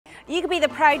You could be the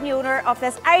proud new owner of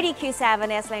this Audi Q7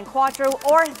 S-Line Quattro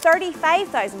or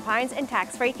 £35,000 in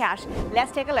tax-free cash.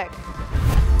 Let's take a look.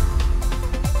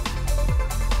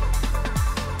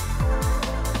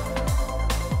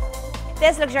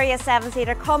 This luxurious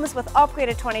 7-seater comes with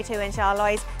upgraded 22-inch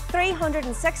alloys,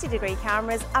 360-degree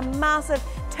cameras, a massive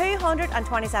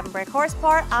 227 brake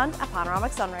horsepower and a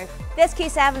panoramic sunroof. This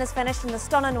Q7 is finished in the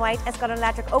stunning white. It's got an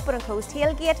electric open and closed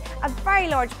tailgate, a very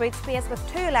large boot space with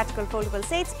 2 electrical foldable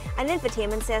seats, an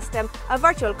infotainment system, a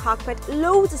virtual cockpit,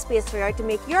 loads of space throughout to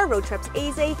make your road trips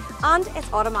easy, and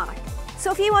it's automatic.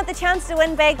 So if you want the chance to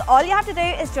win big, all you have to do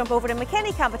is jump over to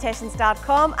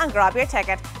McKinneyCompetitions.com and grab your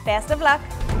ticket. Best of luck!